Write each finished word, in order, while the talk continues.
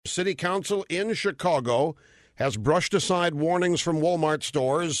city council in Chicago has brushed aside warnings from Walmart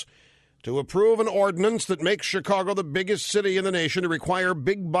stores to approve an ordinance that makes Chicago the biggest city in the nation to require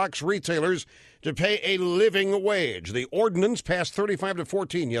big box retailers to pay a living wage. The ordinance passed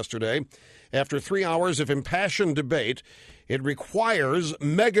 35-14 yesterday. After 3 hours of impassioned debate, it requires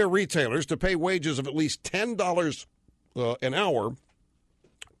mega retailers to pay wages of at least $10 an hour,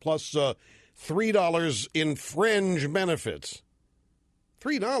 plus $3 in fringe benefits.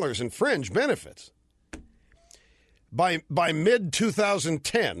 $3 in fringe benefits. By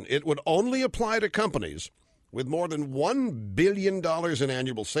mid-2010, it would only apply to companies with more than $1 billion in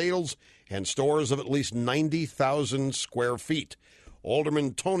annual sales and stores of at least 90,000 square feet.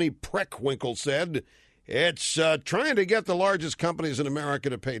 Alderman Tony Preckwinkle said, it's trying to get the largest companies in America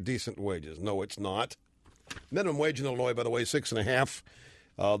to pay decent wages. No, it's not. Minimum wage in Illinois, by the way,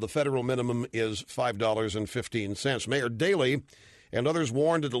 $6.50. The federal minimum is $5.15. Mayor Daley and others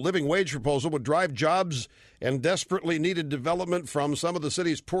warned that the living wage proposal would drive jobs and desperately needed development from some of the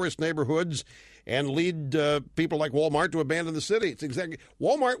city's poorest neighborhoods and lead people like Walmart to abandon the city. It's exactly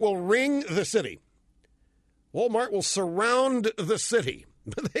Walmart will ring the city. Walmart will surround the city,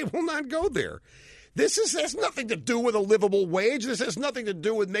 but they will not go there. This has nothing to do with a livable wage. This has nothing to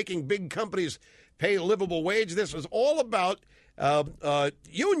do with making big companies pay a livable wage. This is all about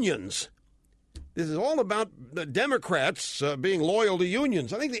unions. This is all about the Democrats being loyal to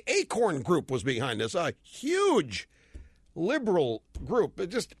unions. I think the Acorn Group was behind this, a huge liberal group.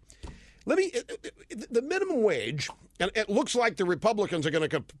 The minimum wage, and it looks like the Republicans are going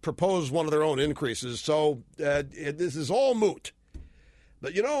to propose one of their own increases, so this is all moot.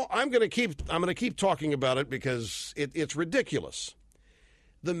 But, I'm going to keep talking about it because it's ridiculous.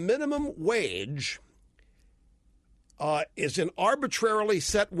 The minimum wage is an arbitrarily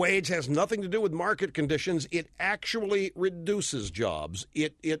set wage, has nothing to do with market conditions. It actually reduces jobs.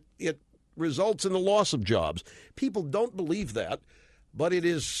 It results in the loss of jobs. People don't believe that, but it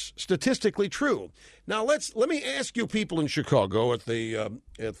is statistically true. Now let me ask you people in Chicago at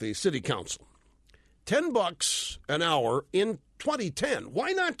the city council. $10 an hour in 2010.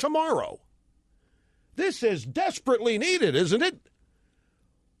 Why not tomorrow? This is desperately needed, isn't it?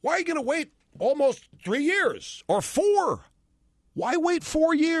 Why are you going to wait almost 3 years or 4? Why wait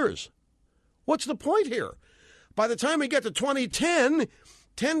 4 years? What's the point here? By the time we get to 2010,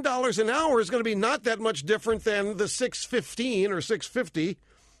 $10 an hour is going to be not that much different than the $6.15 or $6.50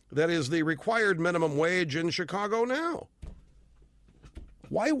 that is the required minimum wage in Chicago now.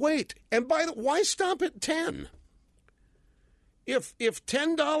 Why wait? And why stop at 10? If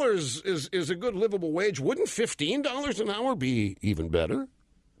 $10 is a good livable wage, wouldn't $15 an hour be even better?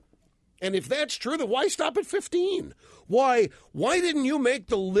 And if that's true, then why stop at 15? Why didn't you make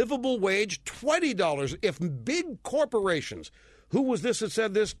the livable wage $20? If big corporations, who was this that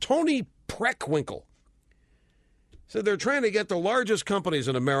said this? Tony Preckwinkle said they're trying to get the largest companies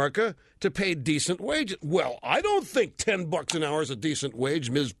in America to pay decent wages. Well, I don't think $10 an hour is a decent wage,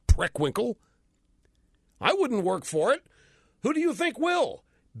 Ms. Preckwinkle. I wouldn't work for it. Who do you think will?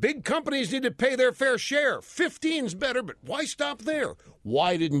 Big companies need to pay their fair share. 15's better, but why stop there?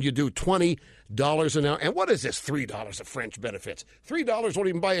 Why didn't you do $20 an hour? And what is this $3 of fringe benefits? $3 won't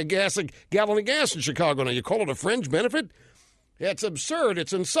even buy a gallon of gas in Chicago. Now, you call it a fringe benefit? It's absurd.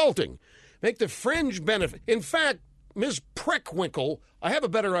 It's insulting. Make the fringe benefit. In fact, Ms. Preckwinkle, I have a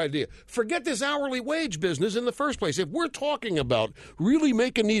better idea. Forget this hourly wage business in the first place. If we're talking about really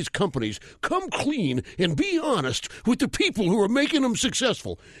making these companies come clean and be honest with the people who are making them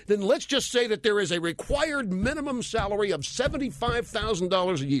successful, then let's just say that there is a required minimum salary of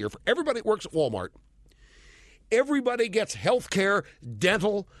 $75,000 a year for everybody that works at Walmart. Everybody gets health care,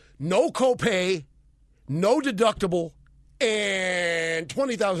 dental, no copay, no deductible, and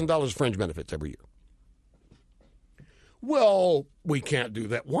 $20,000 of fringe benefits every year. Well, we can't do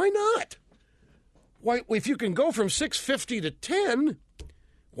that. Why not? Why, if you can go from $6.50 to $10,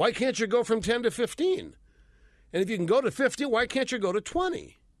 why can't you go from $10 to $15? And if you can go to $50, why can't you go to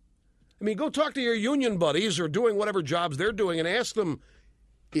 $20? I mean, go talk to your union buddies or doing whatever jobs they're doing and ask them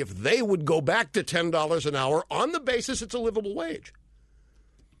if they would go back to $10 an hour on the basis it's a livable wage.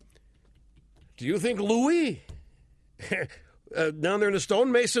 Do you think Louis down there in the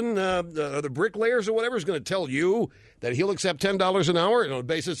stonemason, the bricklayers or whatever, is going to tell you that he'll accept $10 an hour on the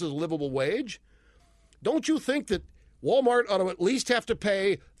basis of a livable wage? Don't you think that Walmart ought to at least have to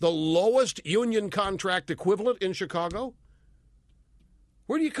pay the lowest union contract equivalent in Chicago?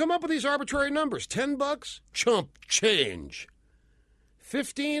 Where do you come up with these arbitrary numbers? $10? Chump change.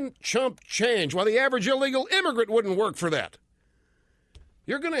 15? Chump change. Well, the average illegal immigrant wouldn't work for that.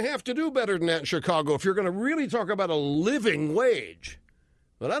 You're going to have to do better than that in Chicago if you're going to really talk about a living wage.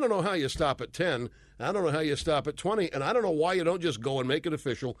 But I don't know how you stop at 10. I don't know how you stop at 20. And I don't know why you don't just go and make it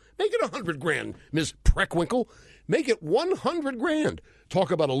official. Make it $100,000, Ms. Preckwinkle. Make it $100,000.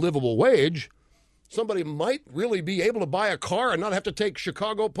 Talk about a livable wage. Somebody might really be able to buy a car and not have to take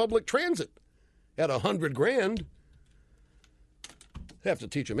Chicago public transit at $100,000. Have to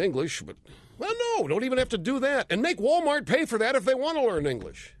teach them English, but, well, no, don't even have to do that. And make Walmart pay for that if they want to learn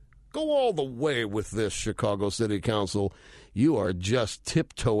English. Go all the way with this, Chicago City Council. You are just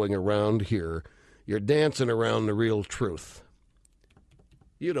tiptoeing around here. You're dancing around the real truth.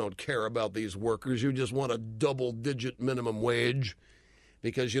 You don't care about these workers. You just want a double-digit minimum wage.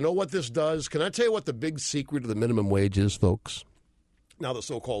 Because you know what this does? Can I tell you what the big secret of the minimum wage is, folks? Now, the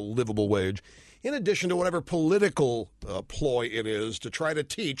so-called livable wage. In addition to whatever political ploy it is to try to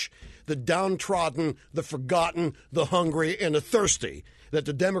teach the downtrodden, the forgotten, the hungry, and the thirsty that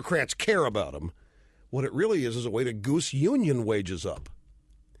the Democrats care about them, what it really is a way to goose union wages up.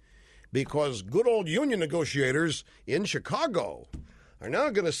 Because good old union negotiators in Chicago are now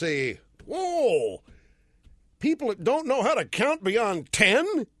going to say, whoa, people that don't know how to count beyond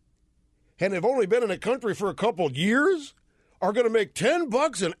 10 and have only been in the country for a couple of years are going to make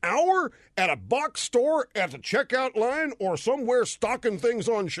 $10 an hour at a box store at the checkout line or somewhere stocking things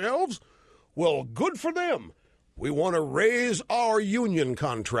on shelves? Well, good for them. We want to raise our union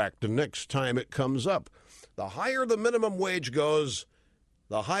contract the next time it comes up. The higher the minimum wage goes,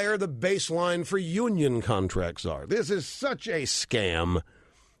 the higher the baseline for union contracts are. This is such a scam.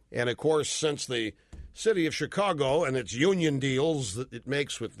 And, of course, since the city of Chicago and its union deals that it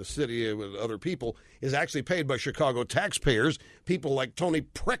makes with the city with other people is actually paid by Chicago taxpayers, people like Toni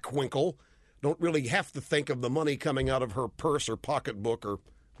Preckwinkle don't really have to think of the money coming out of her purse or pocketbook or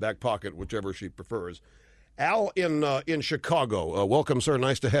back pocket, whichever she prefers. Al in Chicago, welcome, sir.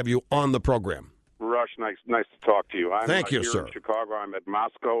 Nice to have you on the program. Rush, nice to talk to you. Thank you, here sir. In Chicago. I'm at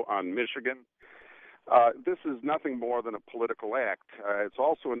Moscow on Michigan. This is nothing more than a political act. It's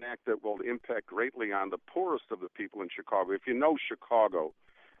also an act that will impact greatly on the poorest of the people in Chicago. If you know Chicago,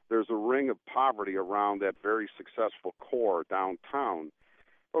 there's a ring of poverty around that very successful core downtown.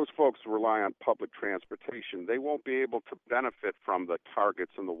 Those folks rely on public transportation. They won't be able to benefit from the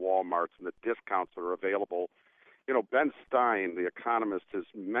Targets and the Walmarts and the discounts that are available. You know, Ben Stein, the economist, has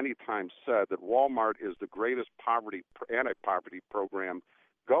many times said that Walmart is the greatest anti-poverty program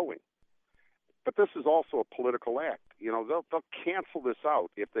going. But this is also a political act. You know, they'll cancel this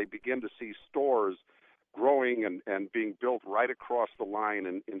out if they begin to see stores growing and being built right across the line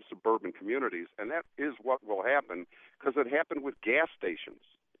in suburban communities. And that is what will happen because it happened with gas stations.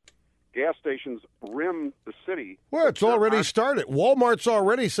 Gas stations rim the city. Well, it's already started. Walmart's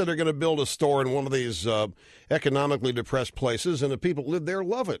already said they're going to build a store in one of these economically depressed places, and the people who live there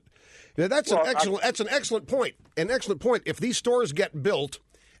love it. Yeah, that's an excellent point. An excellent point. If these stores get built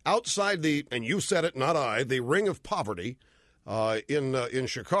outside the, and you said it, not I, the ring of poverty in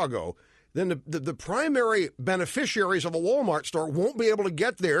Chicago, then the primary beneficiaries of a Walmart store won't be able to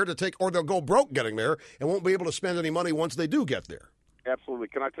get there to take, or they'll go broke getting there and won't be able to spend any money once they do get there. Absolutely.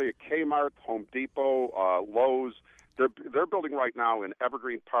 Can I tell you, Kmart, Home Depot, Lowe's, they're building right now in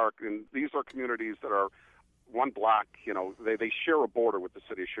Evergreen Park, and these are communities that are one block. You know, they share a border with the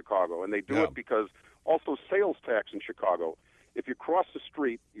city of Chicago, and they do it because also sales tax in Chicago. If you cross the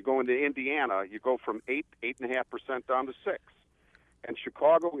street, you go into Indiana, you go from 8.5% down to 6%. And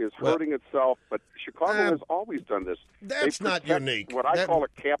Chicago is hurting itself, but Chicago has always done this. That's not unique. What I call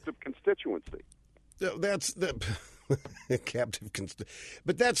a captive constituency. That's the captive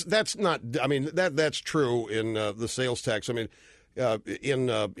but that's not. I mean, that's true in the sales tax. I mean, in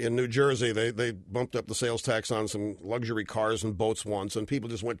New Jersey, they bumped up the sales tax on some luxury cars and boats once, and people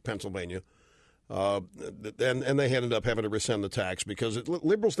just went to Pennsylvania. And they ended up having to rescind the tax because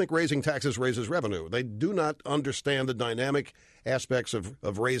liberals think raising taxes raises revenue. They do not understand the dynamic aspects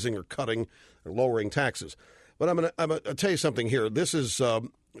of raising or cutting or lowering taxes. But I'm gonna tell you something here. This is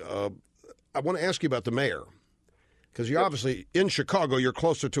I want to ask you about the mayor because you're obviously in Chicago. You're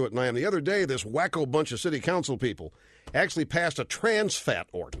closer to it than I am. The other day, this wacko bunch of city council people actually passed a trans fat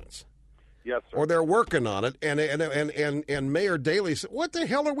ordinance. Yes, sir. Or they're working on it, and Mayor Daley said, "What the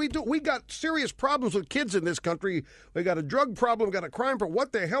hell are we doing? We got serious problems with kids in this country. We got a drug problem, got a crime problem.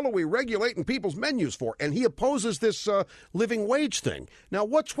 What the hell are we regulating people's menus for?" And he opposes this living wage thing. Now,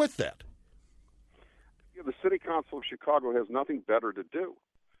 what's with that? The City Council of Chicago has nothing better to do.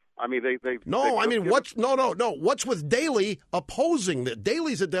 I mean, What's with Daley opposing that?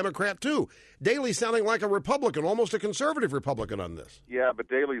 Daley's a Democrat too. Daley's sounding like a Republican, almost a conservative Republican on this. Yeah, but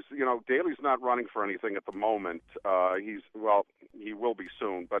Daley's not running for anything at the moment. He will be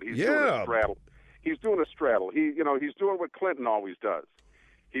soon, but he's doing a straddle. He's doing a straddle. He's doing what Clinton always does.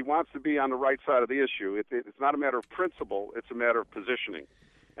 He wants to be on the right side of the issue. It's not a matter of principle. It's a matter of positioning.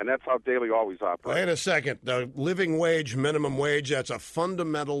 And that's how Daley always operates. Wait a second. The living wage, minimum wage, that's a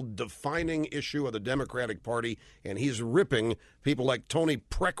fundamental defining issue of the Democratic Party, and he's ripping people like Toni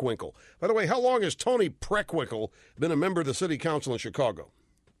Preckwinkle. By the way, how long has Toni Preckwinkle been a member of the city council in Chicago?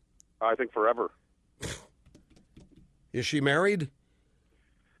 I think forever. Is she married?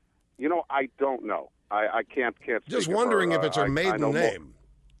 I don't know. I can't speak. Just wondering if it's her maiden name.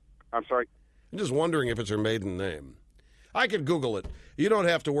 I'm sorry? I'm just wondering if it's her maiden name. I could Google it. You don't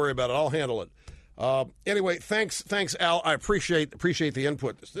have to worry about it. I'll handle it. Anyway, thanks, Al. I appreciate the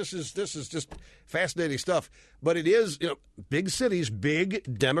input. This is just fascinating stuff. But it is, big cities,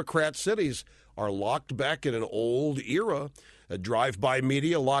 big Democrat cities are locked back in an old era. A drive-by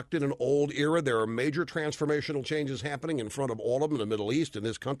media locked in an old era. There are major transformational changes happening in front of all of them in the Middle East, in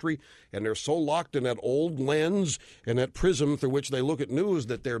this country, and they're so locked in that old lens and that prism through which they look at news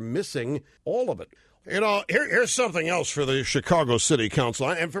that they're missing all of it. Here's something else for the Chicago City Council,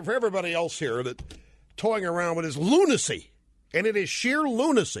 and for everybody else here that toying around with is lunacy, and it is sheer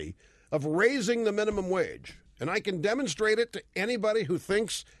lunacy of raising the minimum wage. And I can demonstrate it to anybody who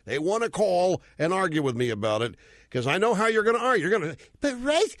thinks they want to call and argue with me about it, because I know how you're going to argue. You're going to, but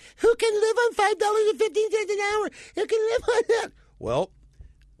Rice, who can live on $5.15 an hour? Who can live on that? Well,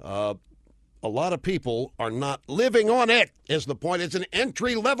 a lot of people are not living on it, is the point. It's an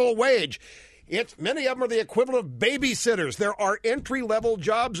entry-level wage. Many of them are the equivalent of babysitters. There are entry-level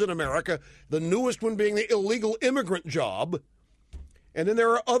jobs in America, the newest one being the illegal immigrant job. And then there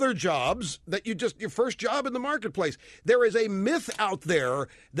are other jobs that your first job in the marketplace. There is a myth out there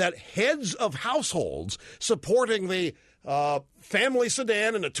that heads of households supporting the family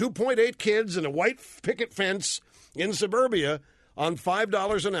sedan and the 2.8 kids and a white picket fence in suburbia on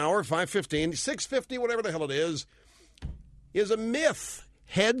 $5 an hour, $5.15, $6.50, whatever the hell it is a myth.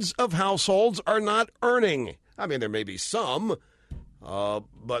 Heads of households are not earning. I mean, there may be some,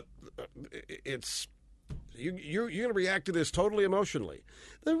 but it's... You're going to react to this totally emotionally.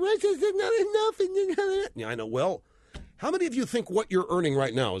 The rest is not enough. Yeah, I know. Well, how many of you think what you're earning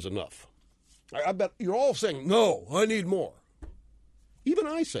right now is enough? I bet you're all saying, no, I need more. Even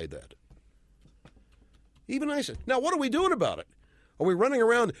I say that. Now, what are we doing about it? Are we running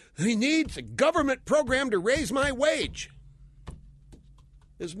around, he needs a government program to raise my wage?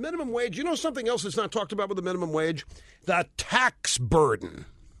 This minimum wage, you know something else that's not talked about with the minimum wage? The tax burden.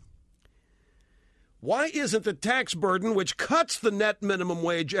 Why isn't the tax burden, which cuts the net minimum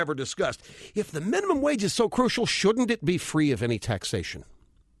wage, ever discussed? If the minimum wage is so crucial, shouldn't it be free of any taxation?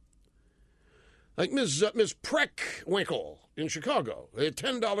 Like Ms. Preckwinkle in Chicago, a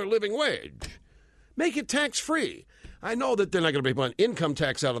 $10 living wage. Make it tax-free. I know that they're not going to be putting income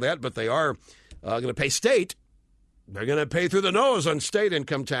tax out of that, but they are going to pay state. They're going to pay through the nose on state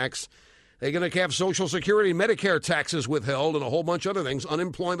income tax. They're going to have Social Security and Medicare taxes withheld and a whole bunch of other things,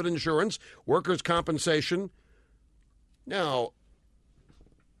 unemployment insurance, workers' compensation. Now,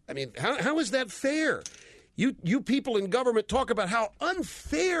 I mean, how is that fair? You people in government talk about how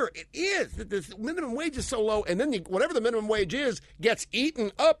unfair it is that the minimum wage is so low, and then whatever the minimum wage is gets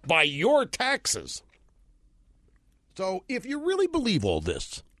eaten up by your taxes. So if you really believe all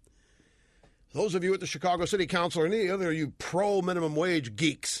this, those of you at the Chicago City Council or any other you pro-minimum wage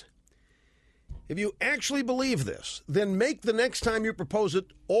geeks, if you actually believe this, then make the next time you propose it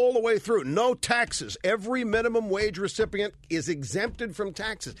all the way through. No taxes. Every minimum wage recipient is exempted from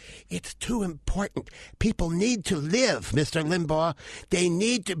taxes. It's too important. People need to live, Mr. Limbaugh. They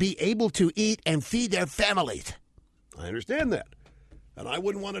need to be able to eat and feed their families. I understand that. And I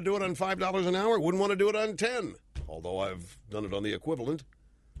wouldn't want to do it on $5 an hour. Wouldn't want to do it on $10, although I've done it on the equivalent.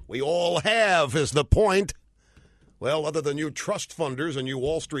 We all have, is the point. Well, other than you trust funders and you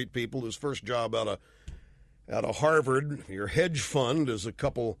Wall Street people whose first job out of Harvard, your hedge fund is a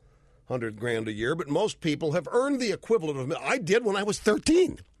couple $100,000 a year, but most people have earned the equivalent of, I did when I was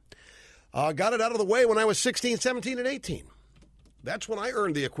 13. Got it out of the way when I was 16, 17, and 18. That's when I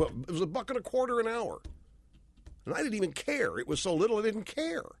earned the equivalent. It was $1.25 an hour. And I didn't even care. It was so little I didn't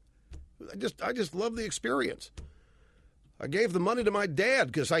care. I just loved the experience. I gave the money to my dad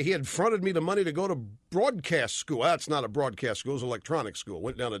because he had fronted me the money to go to broadcast school. That's not a broadcast school. It was an electronic school.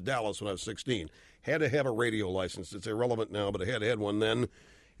 Went down to Dallas when I was 16. Had to have a radio license. It's irrelevant now, but I had to have one then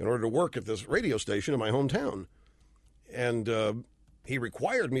in order to work at this radio station in my hometown. And he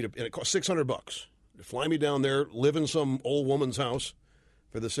required me to, and it cost $600 to fly me down there, live in some old woman's house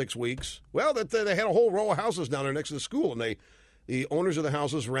for the 6 weeks. Well, they had a whole row of houses down there next to the school, and the owners of the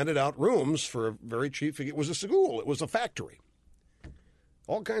houses rented out rooms for a very cheap fee. It was a school. It was a factory.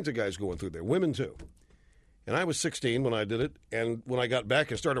 All kinds of guys going through there, women too. And I was 16 when I did it. And when I got back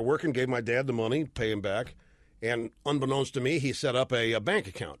and started working, gave my dad the money, pay him back. And unbeknownst to me, he set up a bank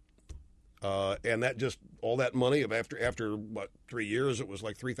account. And that just, all that money, after 3 years, it was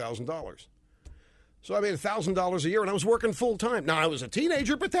like $3,000. So I made $1,000 a year, and I was working full time. Now, I was a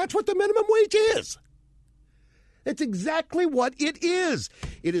teenager, but that's what the minimum wage is. It's exactly what it is.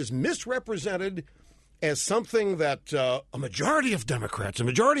 It is misrepresented as something that a majority of Democrats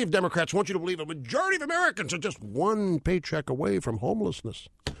want you to believe a majority of Americans are just one paycheck away from homelessness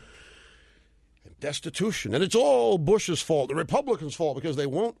and destitution. And it's all Bush's fault, the Republicans' fault, because they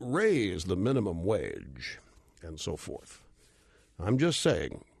won't raise the minimum wage and so forth. I'm just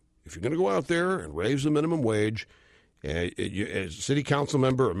saying, if you're going to go out there and raise the minimum wage, as a city council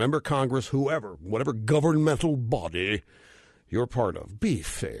member, a member of Congress, whoever, whatever governmental body you're part of, be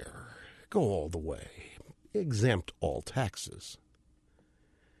fair. Go all the way. Exempt all taxes.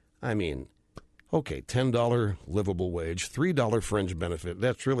 I mean, okay, $10 livable wage, $3 fringe benefit.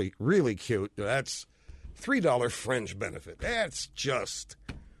 That's really, really cute. That's $3 fringe benefit. That's just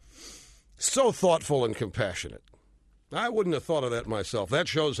so thoughtful and compassionate. I wouldn't have thought of that myself. That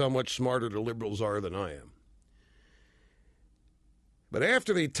shows how much smarter the liberals are than I am. But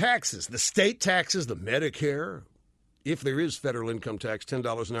after the taxes, the state taxes, the Medicare, if there is federal income tax,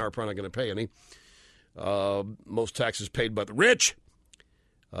 $10 an hour, probably not going to pay any. Most taxes paid by the rich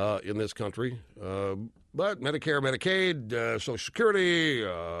in this country. But Medicare, Medicaid, Social Security,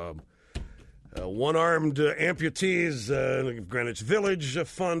 one-armed amputees, Greenwich Village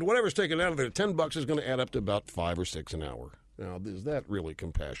Fund, whatever's taken out of there, $10 is going to add up to about $5 or $6 an hour. Now, is that really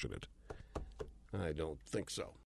compassionate? I don't think so.